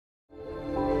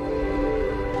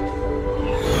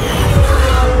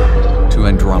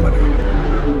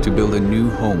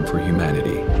concern for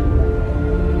humanity.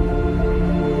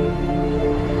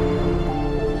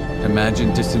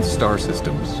 Imagine distant star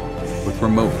systems with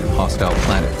remote and hostile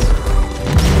planets,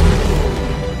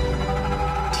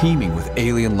 teeming with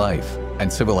alien life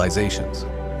and civilizations.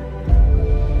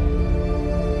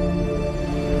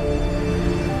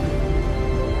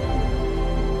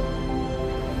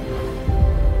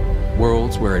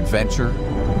 Worlds where adventure,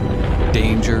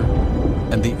 danger,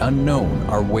 and the unknown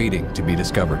are waiting to be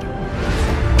discovered.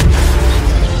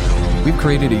 We've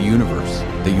created a universe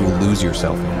that you will lose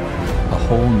yourself in, a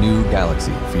whole new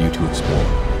galaxy for you to explore.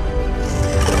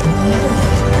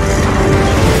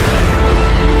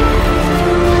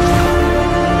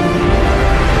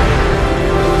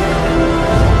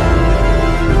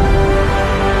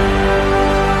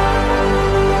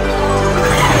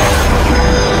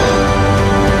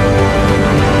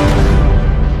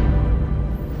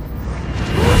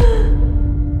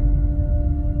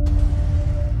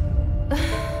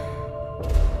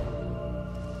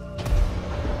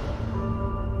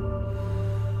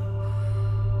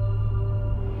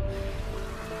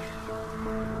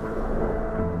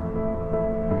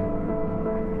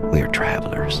 We are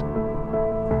travelers,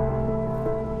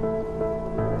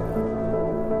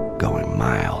 going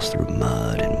miles through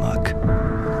mud and muck.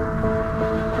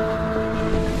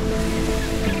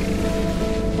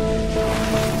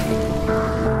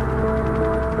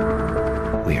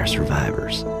 We are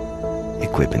survivors,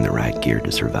 equipping the right gear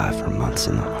to survive for months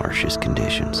in the harshest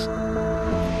conditions.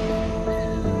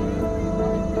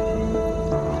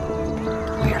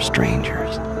 We are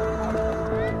strangers,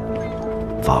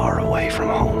 far away from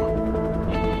home.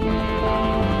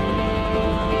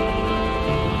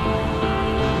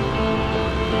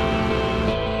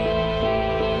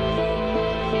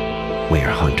 We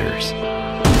are hunters,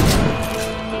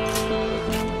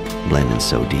 blending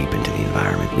so deep into the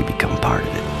environment we become part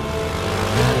of it.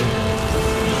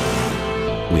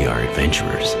 We are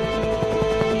adventurers,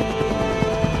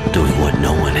 doing what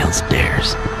no one else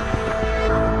dares.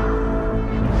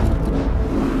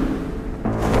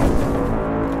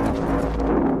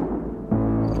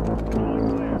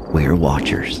 We are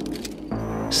watchers,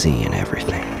 seeing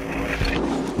everything,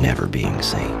 never being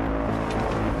seen,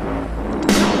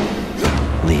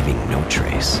 leaving no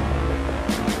trace.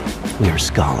 We are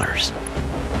scholars,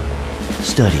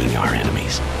 studying our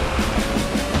enemies,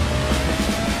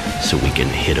 so we can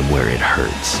hit them where it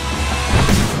hurts.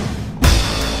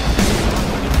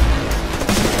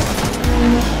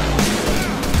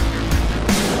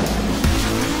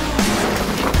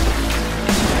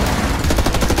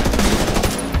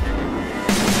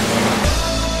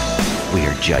 We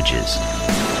are judges,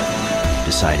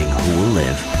 deciding who will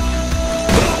live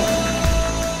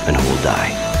and who will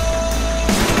die.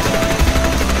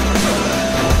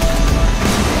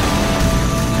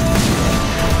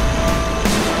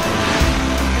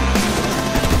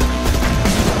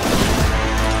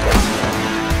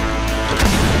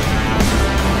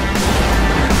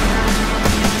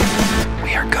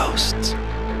 We are ghosts,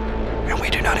 and we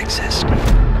do not exist.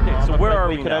 So where are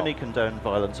we can now? only condone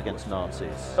violence against Nazis.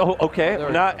 Oh, okay.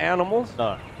 Not animals?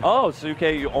 No. Oh, so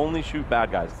okay, you only shoot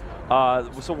bad guys.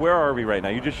 So where are we right now?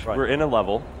 We're in a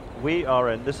level. We are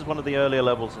in, this is one of the earlier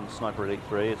levels in Sniper Elite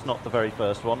 3. It's not the very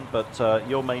first one, but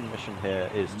your main mission here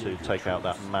is to take out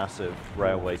that massive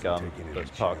railway gun that's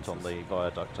parked on the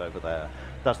viaduct over there.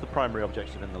 That's the primary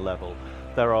objective in the level.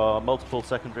 There are multiple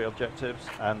secondary objectives,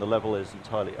 and the level is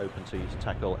entirely open to you to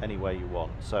tackle any way you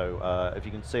want. So if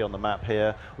you can see on the map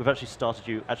here, we've actually started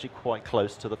you quite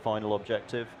close to the final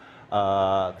objective.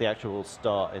 The actual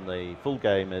start in the full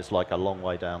game is like a long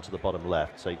way down to the bottom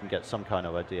left, so you can get some kind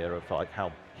of idea of like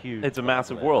how huge. It's a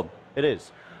massive world. It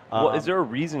is. Well, is there a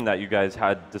reason that you guys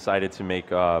had decided to make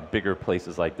bigger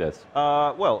places like this?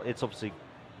 Well, it's obviously,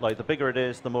 like, the bigger it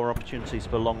is, the more opportunities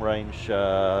for long-range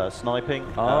sniping.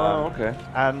 Oh, okay.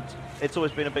 And it's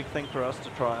always been a big thing for us to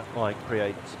try and like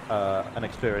create an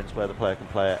experience where the player can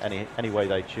play it any way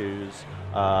they choose.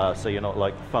 So you're not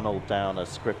like funneled down a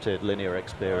scripted linear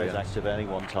experience active at any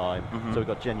one time. So we've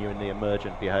got genuinely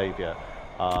emergent behavior.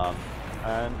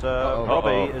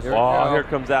 Robbie is... Oh, here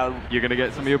comes out. You're gonna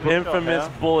get some of your infamous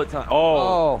bullet time.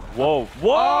 Oh, whoa,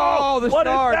 whoa! Oh, the what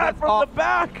star. is that That's from the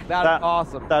back? That's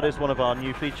awesome. That is one of our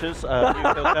new features. New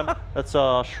kill cam. That's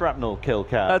our shrapnel kill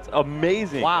cam. That's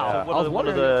amazing. Wow. One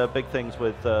of the big things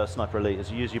with Sniper Elite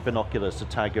is you use your binoculars to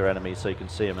tag your enemies so you can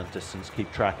see them at distance,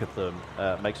 keep track of them.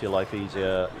 Makes your life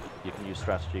easier. You can use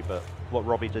strategy, but what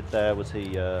Robbie did there was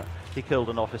he killed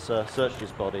an officer, searched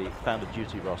his body, found a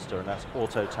duty roster, and that's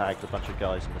auto-tagged a bunch of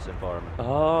guys in this environment.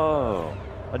 Oh.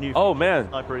 A new man.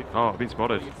 Sniper. Oh, I've been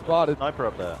spotted. Spotted. Sniper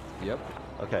up there. Yep.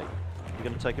 Okay. You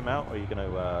going to take him out, or are you going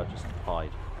to just hide?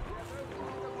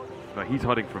 But he's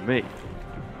hiding from me.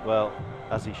 Well,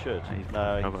 as he should.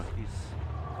 No, he's...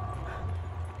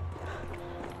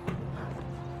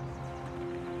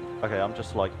 Okay, I'm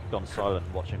just like gone silent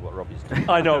watching what Robbie's doing.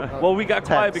 I know. Well, we got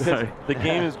quiet because the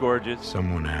game is gorgeous.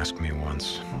 Someone asked me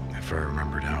once if I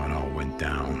remembered how it all went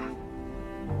down.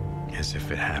 As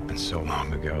if it happened so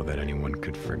long ago that anyone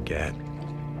could forget.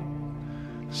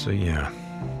 So yeah,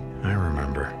 I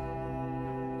remember.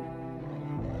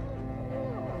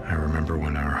 I remember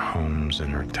when our homes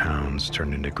and our towns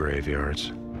turned into graveyards.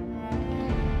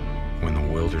 When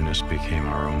the wilderness became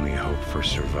our only hope for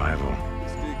survival.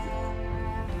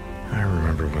 I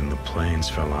remember when the planes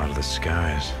fell out of the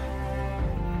skies.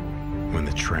 When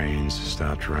the trains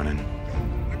stopped running.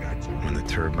 When the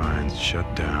turbines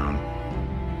shut down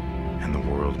and the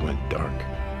world went dark.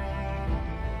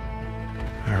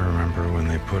 I remember when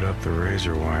they put up the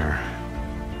razor wire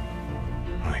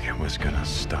like it was gonna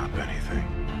stop anything.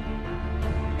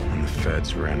 When the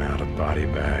feds ran out of body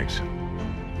bags.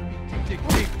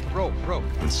 Rope.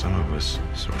 And some of us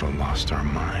sort of lost our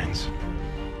minds.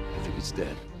 I think he's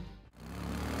dead.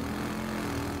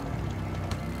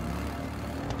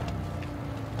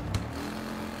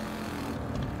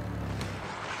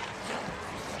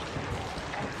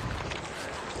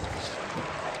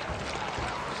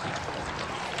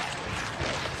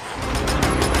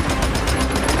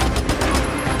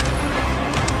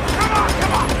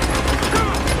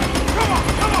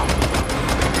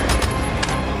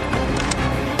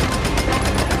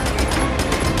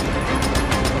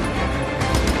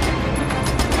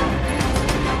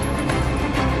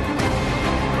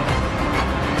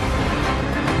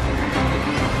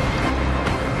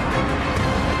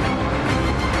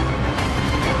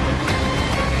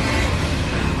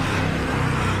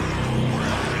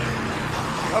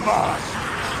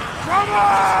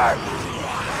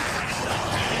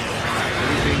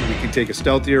 We can take a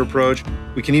stealthier approach.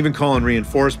 We can even call in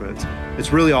reinforcements.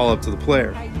 It's really all up to the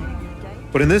player.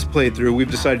 But in this playthrough, we've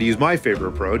decided to use my favorite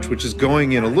approach, which is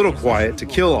going in a little quiet to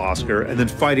kill Oscar and then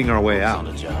fighting our way out.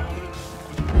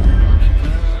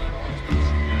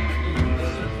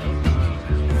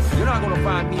 You're not gonna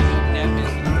find me eating that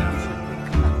biscuit.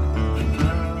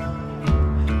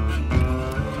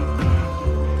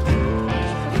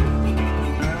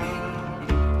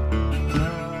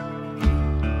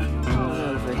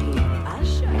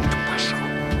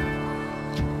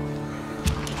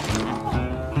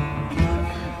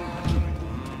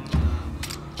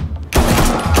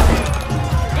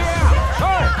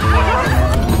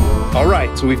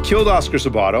 Alright, so we've killed Oscar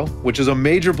Sabato, which is a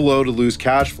major blow to lose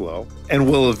cash flow, and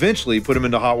will eventually put him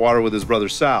into hot water with his brother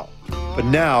Sal. But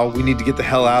now, we need to get the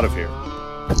hell out of here.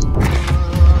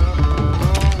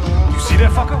 You see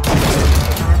that fucker?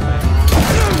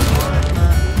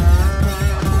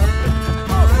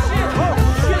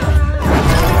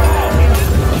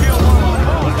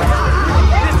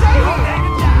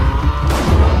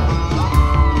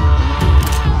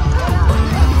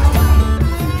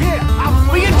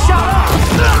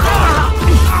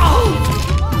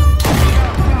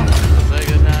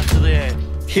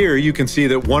 Here you can see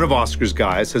that one of Oscar's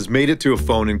guys has made it to a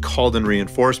phone and called in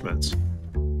reinforcements.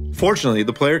 Fortunately,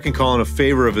 the player can call in a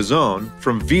favor of his own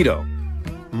from Vito,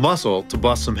 Muscle, to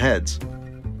bust some heads.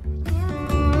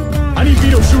 I need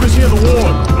Vito shooters here in the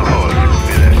ward.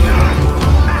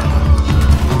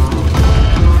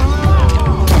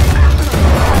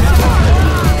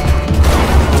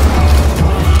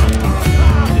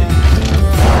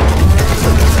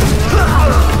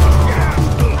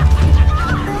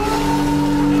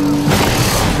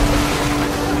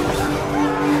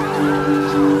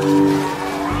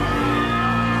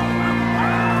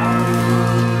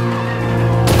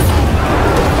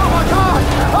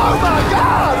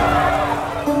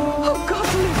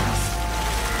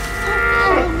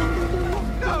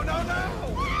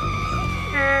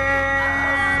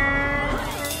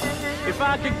 If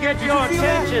I could get your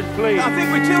attention, please. I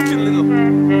think we're tilted a little.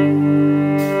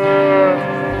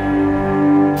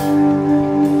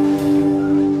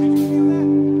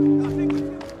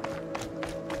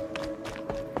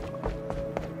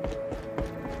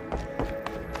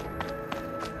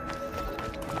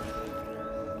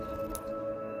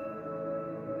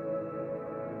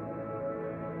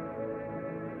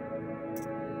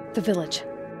 The village.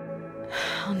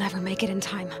 I'll never make it in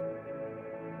time.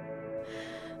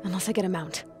 Unless I get a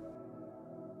mount.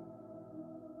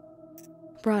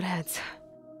 Broadheads.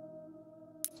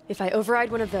 If I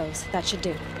override one of those, that should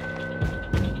do.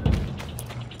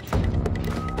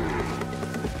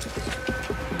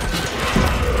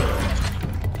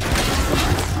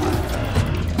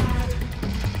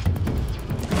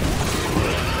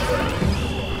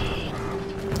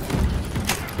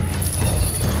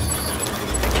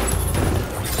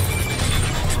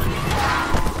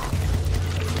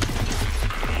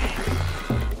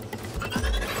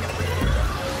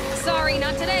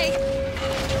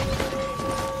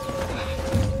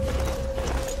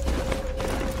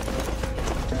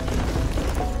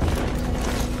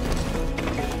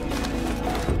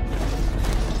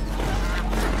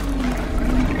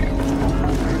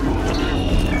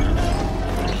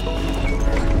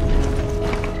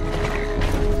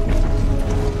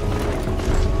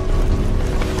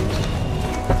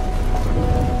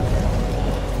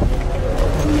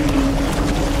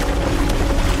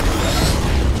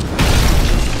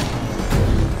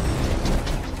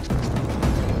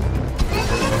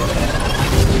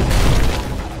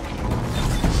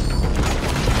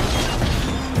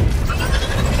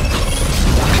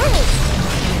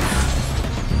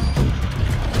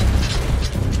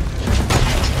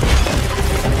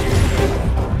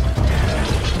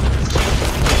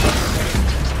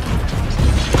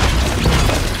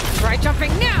 Start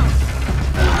jumping now!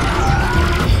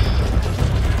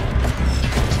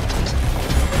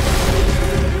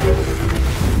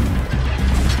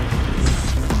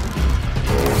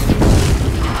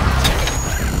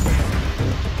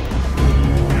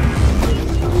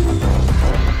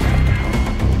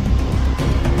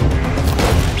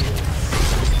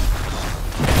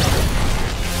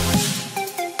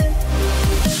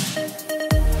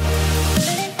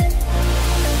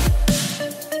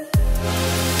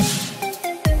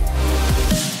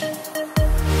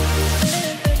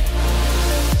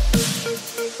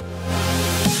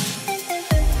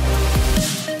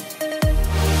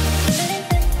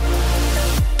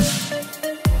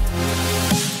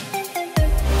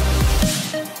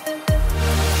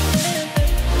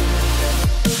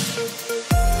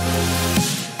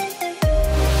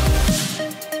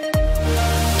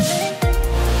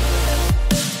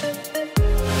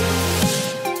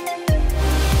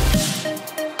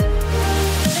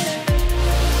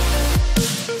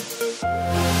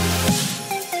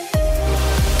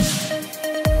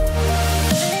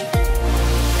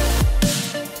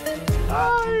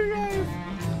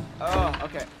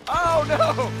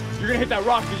 You're gonna hit that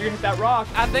rock, dude. You're gonna hit that rock.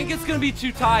 I think it's gonna be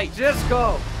too tight. Just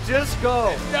go. Just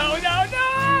go. No, no,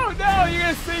 no! No! You're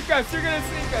gonna sink us. You're gonna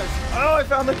sink us. Oh, I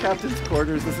found the captain's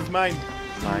quarters. This is mine.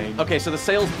 Mine. Okay, so the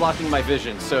sail's blocking my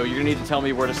vision, so you're gonna need to tell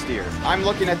me where to steer. I'm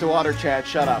looking at the water, Chad.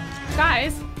 Shut up.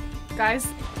 Guys.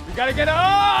 We gotta get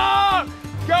up!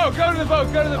 Go to the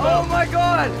boat. Go to the boat. Oh my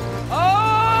god!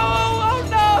 Oh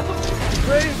no!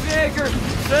 Crazy anchor,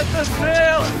 set the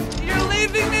sail! You're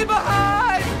leaving me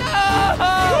behind! No!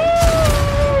 Woo!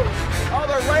 Oh,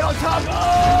 they're right on top.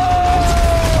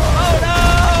 Oh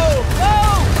no!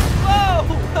 Whoa!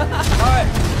 Whoa! Alright,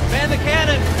 man the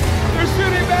cannon! They're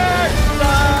shooting back!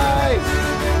 Die!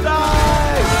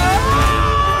 Die!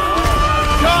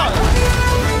 God!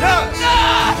 Yes! No!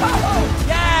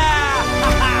 Yeah!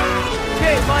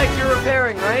 Okay, Mike, you're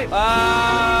repairing, right?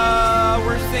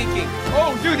 We're sinking.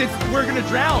 Oh, dude, we're gonna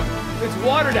drown. It's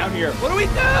water down here. What do we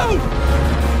do?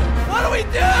 What do we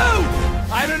do?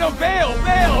 I don't know. Bail!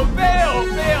 Bail! Bail!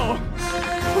 Bail!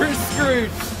 We're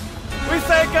screwed. We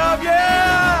sank up,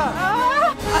 yeah!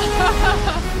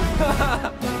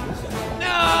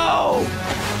 No!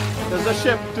 There's a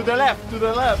ship to the left, to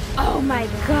the left. Oh my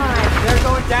god. They're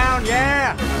going down,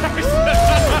 yeah!